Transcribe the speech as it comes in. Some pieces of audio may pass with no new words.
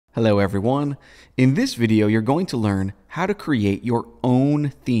Hello everyone. In this video, you're going to learn how to create your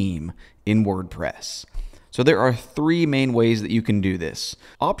own theme in WordPress. So there are three main ways that you can do this.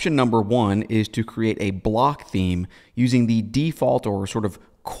 Option number one is to create a block theme using the default or sort of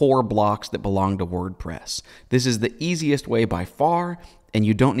core blocks that belong to WordPress. This is the easiest way by far, and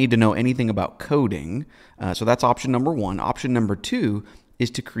you don't need to know anything about coding. So that's option number one. Option number two is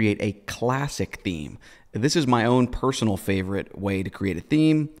to create a classic theme. This is my own personal favorite way to create a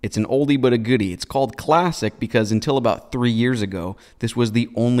theme. It's an oldie but a goodie. It's called classic because until about 3 years ago, this was the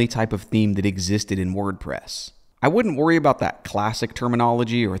only type of theme that existed in WordPress. I wouldn't worry about that classic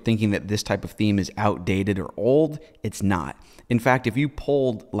terminology or thinking that this type of theme is outdated or old. It's not. In fact, if you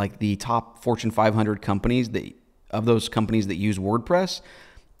polled like the top Fortune 500 companies of those companies that use WordPress,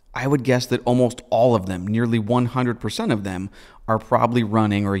 I would guess that almost all of them, nearly 100% of them, are probably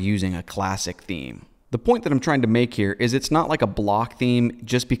running or using a classic theme. The point that I'm trying to make here is it's not like a block theme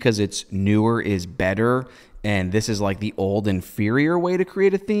just because it's newer is better and this is like the old inferior way to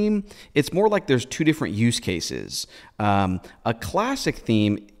create a theme. It's more like there's two different use cases. A classic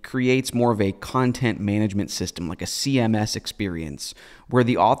theme creates more of a content management system, like a CMS experience, where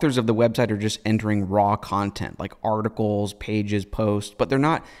the authors of the website are just entering raw content, like articles, pages, posts, but they're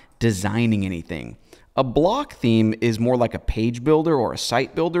not designing anything. A block theme is more like a page builder or a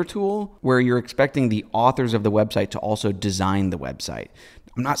site builder tool where you're expecting the authors of the website to also design the website.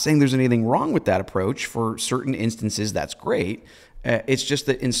 I'm not saying there's anything wrong with that approach. For certain instances, that's great. It's just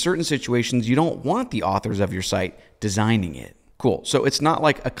that in certain situations, you don't want the authors of your site designing it. Cool. So it's not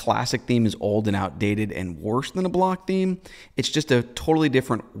like a classic theme is old and outdated and worse than a block theme. It's just a totally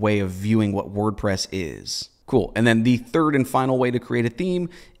different way of viewing what WordPress is. Cool. And then the third and final way to create a theme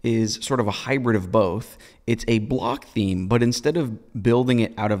is sort of a hybrid of both. It's a block theme, but instead of building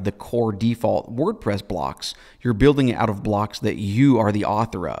it out of the core default WordPress blocks, you're building it out of blocks that you are the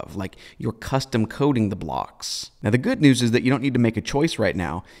author of, like you're custom coding the blocks. Now, the good news is that you don't need to make a choice right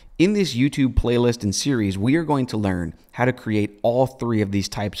now. In this YouTube playlist and series, we are going to learn how to create all three of these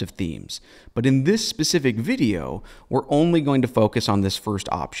types of themes. But in this specific video, we're only going to focus on this first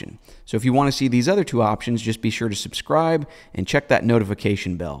option. So if you want to see these other two options, just be sure to subscribe and check that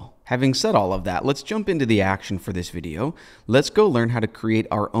notification bell. Having said all of that, let's jump into the action for this video. Let's go learn how to create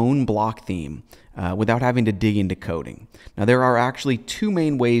our own block theme without having to dig into coding. Now, there are actually two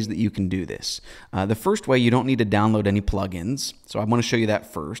main ways that you can do this. The first way, you don't need to download any plugins. So I want to show you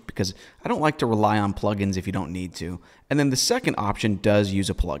that first because I don't like to rely on plugins if you don't need to. And then the second option does use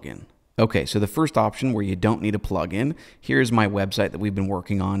a plugin. Okay, so the first option where you don't need a plugin, here's my website that we've been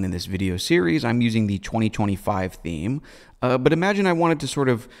working on in this video series. I'm using the 2025 theme, but imagine I wanted to sort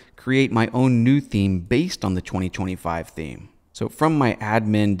of create my own new theme based on the 2025 theme. So from my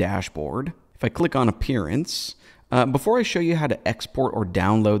admin dashboard, if I click on Appearance, before I show you how to export or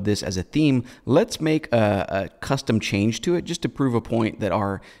download this as a theme, let's make a custom change to it just to prove a point that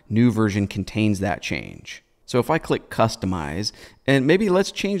our new version contains that change. So if I click Customize, and maybe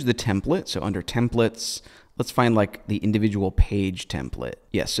let's change the template. So under Templates, let's find like the individual page template.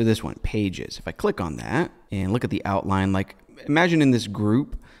 Yes, so this one, Pages. If I click on that and look at the outline, like imagine in this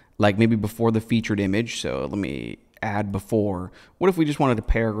group, like maybe before the featured image. So let me add before. What if we just wanted a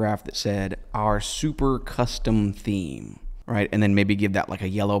paragraph that said our super custom theme, right? And then maybe give that like a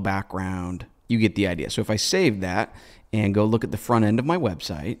yellow background. You get the idea. So if I save that and go look at the front end of my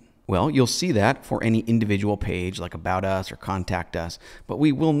website, well, you'll see that for any individual page like About Us or Contact Us, but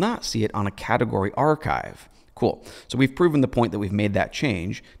we will not see it on a category archive. Cool. So we've proven the point that we've made that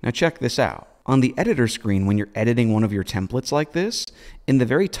change. Now check this out. On the editor screen, when you're editing one of your templates like this, in the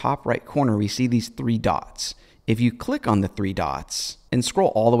very top right corner, we see these three dots. If you click on the three dots and scroll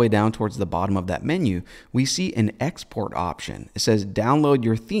all the way down towards the bottom of that menu, we see an export option. It says download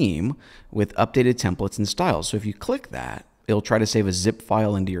your theme with updated templates and styles. So if you click that, it'll try to save a zip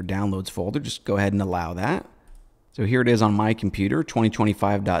file into your downloads folder. Just go ahead and allow that. So here it is on my computer,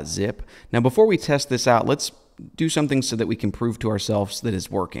 2025.zip. Now, before we test this out, let's do something so that we can prove to ourselves that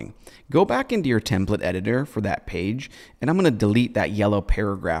it's working. Go back into your template editor for that page, and I'm going to delete that yellow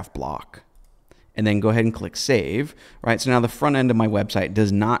paragraph block. And then go ahead and click Save. Right, so now the front end of my website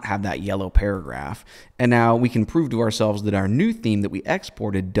does not have that yellow paragraph. And now we can prove to ourselves that our new theme that we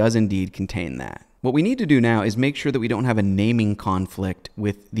exported does indeed contain that. What we need to do now is make sure that we don't have a naming conflict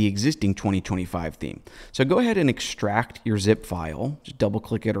with the existing 2025 theme. So go ahead and extract your zip file. Just double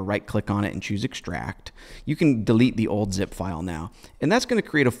click it or right click on it and choose extract. You can delete the old zip file now. And that's going to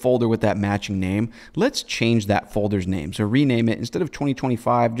create a folder with that matching name. Let's change that folder's name. So rename it. Instead of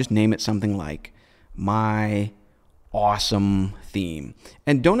 2025, just name it something like My Awesome Theme.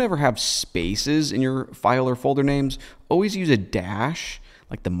 And don't ever have spaces in your file or folder names. Always use a dash.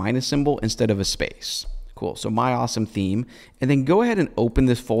 like the minus symbol instead of a space. Cool, so my awesome theme, and then go ahead and open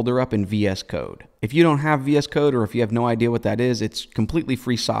this folder up in VS Code. If you don't have VS Code or if you have no idea what that is, it's completely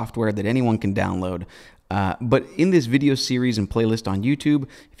free software that anyone can download. But in this video series and playlist on YouTube,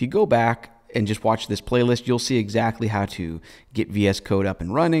 if you go back and just watch this playlist, you'll see exactly how to get VS Code up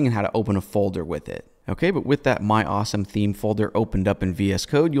and running and how to open a folder with it. Okay, but with that My Awesome Theme folder opened up in VS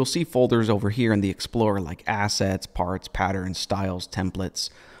Code, you'll see folders over here in the Explorer like assets, parts, patterns, styles, templates.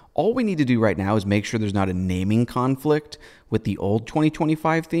 All we need to do right now is make sure there's not a naming conflict with the old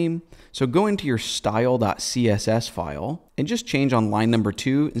 2025 theme. So go into your style.css file and just change on line number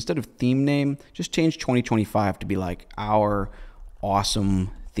 2, instead of theme name, just change 2025 to be like our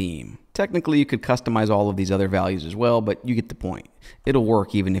awesome theme. Technically, you could customize all of these other values as well, but you get the point. It'll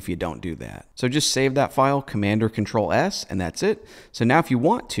work even if you don't do that. So just save that file, Command or Control S, and that's it. So now if you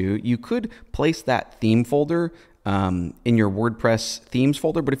want to, you could place that theme folder in your WordPress themes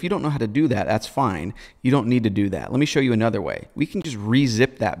folder, but if you don't know how to do that, that's fine. You don't need to do that. Let me show you another way. We can just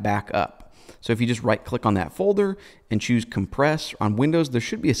re-zip that back up. So if you just right click on that folder and choose compress on Windows, there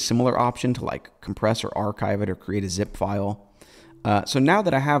should be a similar option to like compress or archive it or create a zip file. So now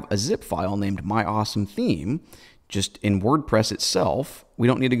that I have a zip file named My Awesome Theme, just in WordPress itself, we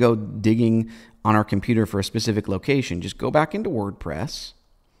don't need to go digging on our computer for a specific location. Just go back into WordPress,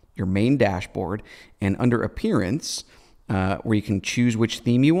 your main dashboard, and under Appearance, where you can choose which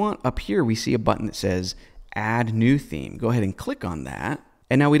theme you want, up here we see a button that says Add New Theme. Go ahead and click on that.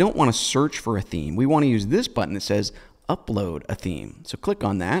 And now we don't want to search for a theme. We want to use this button that says Upload a Theme. So click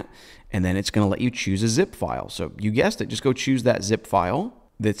on that, and then it's going to let you choose a zip file. So you guessed it, just go choose that zip file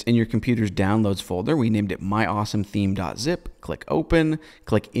that's in your computer's downloads folder. We named it myawesametheme.zip. Click Open,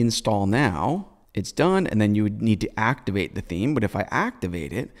 click Install Now. It's done, and then you would need to activate the theme. But if I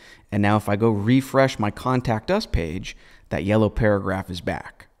activate it, and now if I go refresh my Contact Us page, that yellow paragraph is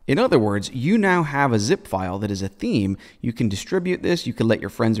back. In other words, you now have a zip file that is a theme. You can distribute this, you could let your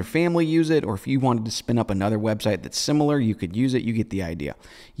friends or family use it, or if you wanted to spin up another website that's similar, you could use it. You get the idea.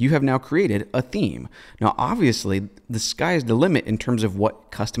 You have now created a theme. Now, obviously, the sky is the limit in terms of what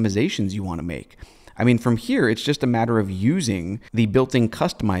customizations you want to make. I mean, from here, it's just a matter of using the built-in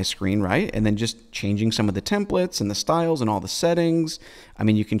customize screen, right? And then just changing some of the templates and the styles and all the settings. I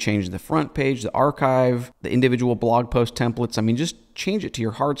mean, you can change the front page, the archive, the individual blog post templates. I mean, just change it to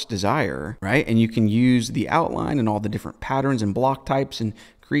your heart's desire, right? And you can use the outline and all the different patterns and block types and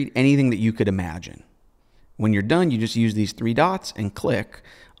create anything that you could imagine. When you're done, you just use these 3 dots and click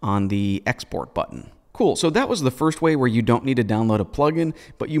on the export button. Cool, so that was the first way where you don't need to download a plugin,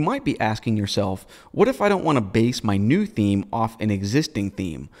 but you might be asking yourself, what if I don't want to base my new theme off an existing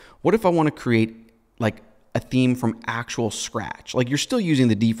theme? What if I want to create like a theme from actual scratch? Like you're still using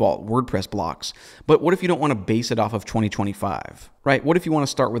the default WordPress blocks, but what if you don't want to base it off of 2025, right? What if you want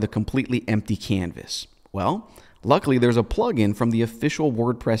to start with a completely empty canvas? Well, luckily there's a plugin from the official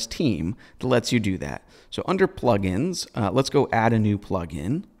WordPress team that lets you do that. So under plugins, let's go add a new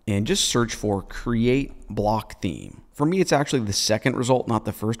plugin. And just search for Create Block Theme. For me, it's actually the second result, not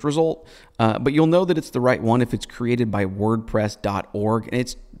the first result, but you'll know that it's the right one if it's created by WordPress.org, and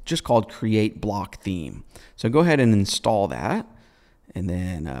it's just called Create Block Theme. So go ahead and install that, and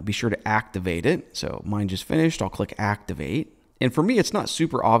then be sure to activate it. So mine just finished, I'll click Activate. And for me, it's not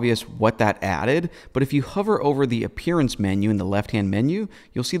super obvious what that added, but if you hover over the Appearance menu in the left-hand menu,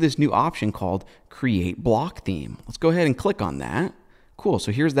 you'll see this new option called Create Block Theme. Let's go ahead and click on that. Cool,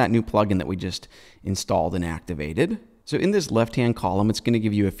 so here's that new plugin that we just installed and activated. So in this left-hand column, it's going to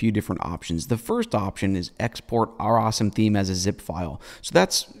give you a few different options. The first option is export our awesome theme as a zip file. So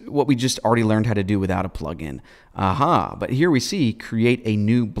that's what we just already learned how to do without a plugin. Aha, but here we see create a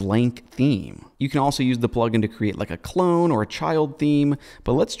new blank theme. You can also use the plugin to create like a clone or a child theme,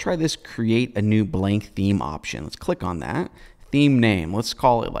 but let's try this create a new blank theme option. Let's click on that. Theme name, let's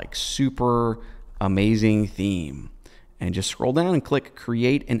call it like super amazing theme. And just scroll down and click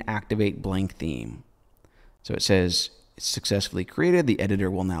Create and Activate Blank Theme. So it says it's successfully created. The editor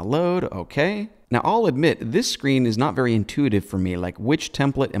will now load. Okay. Now I'll admit this screen is not very intuitive for me. Like which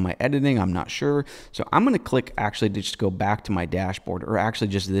template am I editing? I'm not sure. So I'm going to click actually to just go back to my dashboard, or actually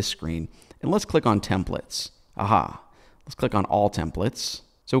just this screen. And let's click on templates. Aha. Let's click on all templates.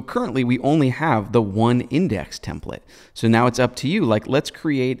 So currently we only have the one index template. So now it's up to you. Like let's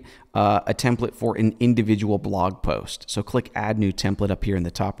create a template for an individual blog post. So click Add New Template up here in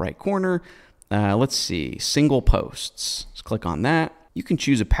the top right corner. Let's see, single posts. Let's click on that. You can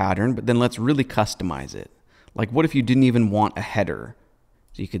choose a pattern, but then let's really customize it. Like what if you didn't even want a header?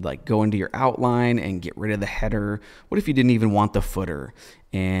 So you could like go into your outline and get rid of the header. What if you didn't even want the footer?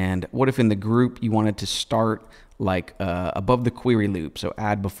 And what if in the group you wanted to start like above the query loop. So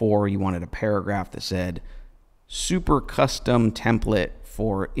add before, you wanted a paragraph that said super custom template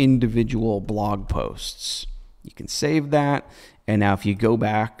for individual blog posts. You can save that. And now if you go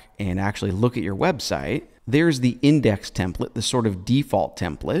back and actually look at your website, there's the index template, the sort of default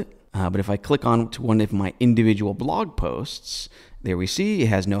template. But if I click on to one of my individual blog posts, there we see it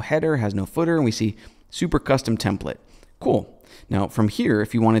has no header, has no footer, and we see super custom template. Cool. Now from here,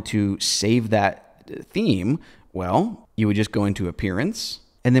 if you wanted to save that theme, well, you would just go into Appearance.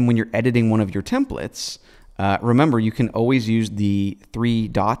 And then when you're editing one of your templates, remember, you can always use the 3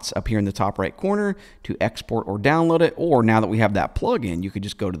 dots up here in the top right corner to export or download it. Or now that we have that plugin, you could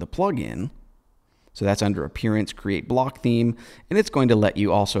just go to the plugin. So that's under Appearance, Create Block Theme, and it's going to let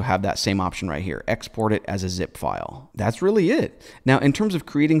you also have that same option right here, export it as a zip file. That's really it. Now, in terms of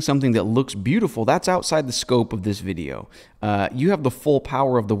creating something that looks beautiful, that's outside the scope of this video. You have the full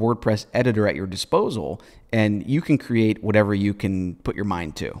power of the WordPress editor at your disposal, and you can create whatever you can put your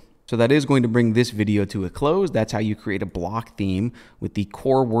mind to. So that is going to bring this video to a close. That's how you create a block theme with the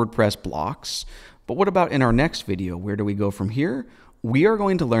core WordPress blocks. But what about in our next video? Where do we go from here? We are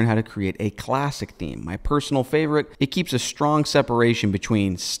going to learn how to create a classic theme, my personal favorite. It keeps a strong separation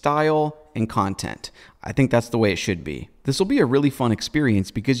between style and content. I think that's the way it should be. This will be a really fun experience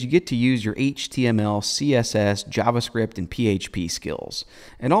because you get to use your HTML, CSS, JavaScript, and PHP skills.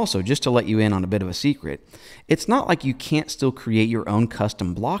 And also, just to let you in on a bit of a secret, it's not like you can't still create your own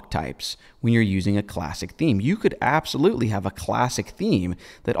custom block types when you're using a classic theme. You could absolutely have a classic theme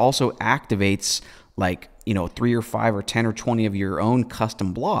that also activates like, 3 or 5 or 10 or 20 of your own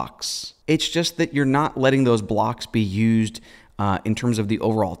custom blocks. It's just that you're not letting those blocks be used in terms of the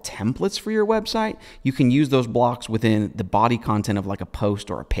overall templates for your website. You can use those blocks within the body content of like a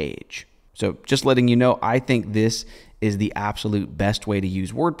post or a page. So just letting you know, I think this is the absolute best way to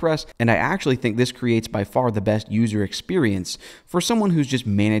use WordPress. And I actually think this creates by far the best user experience for someone who's just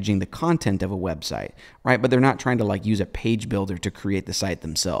managing the content of a website, right? But they're not trying to like use a page builder to create the site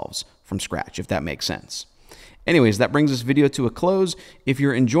themselves from scratch, if that makes sense. Anyways, that brings this video to a close. If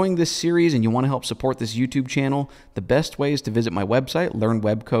you're enjoying this series and you want to help support this YouTube channel, the best way is to visit my website,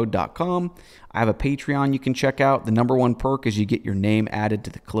 learnwebcode.com. I have a Patreon you can check out. The #1 perk is you get your name added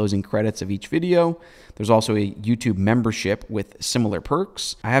to the closing credits of each video. There's also a YouTube membership with similar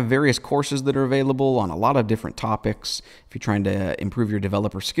perks. I have various courses that are available on a lot of different topics. If you're trying to improve your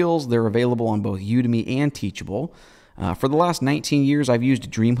developer skills, they're available on both Udemy and Teachable. For the last 19 years, I've used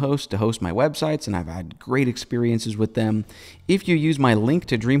DreamHost to host my websites, and I've had great experiences with them. If you use my link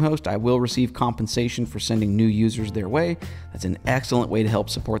to DreamHost, I will receive compensation for sending new users their way. That's an excellent way to help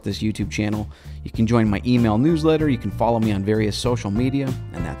support this YouTube channel. You can join my email newsletter, you can follow me on various social media,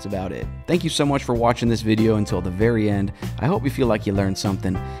 and that's about it. Thank you so much for watching this video until the very end. I hope you feel like you learned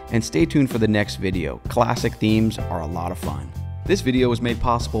something, and stay tuned for the next video. Classic themes are a lot of fun. This video was made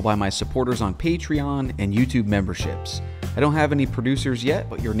possible by my supporters on Patreon and YouTube memberships. I don't have any producers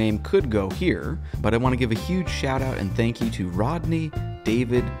yet, but your name could go here. But I want to give a huge shout out and thank you to Rodney,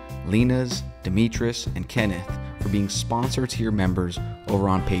 David, Linas, Demetris, and Kenneth for being sponsor tier members over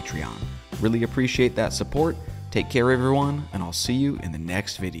on Patreon. Really appreciate that support. Take care, everyone, and I'll see you in the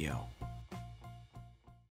next video.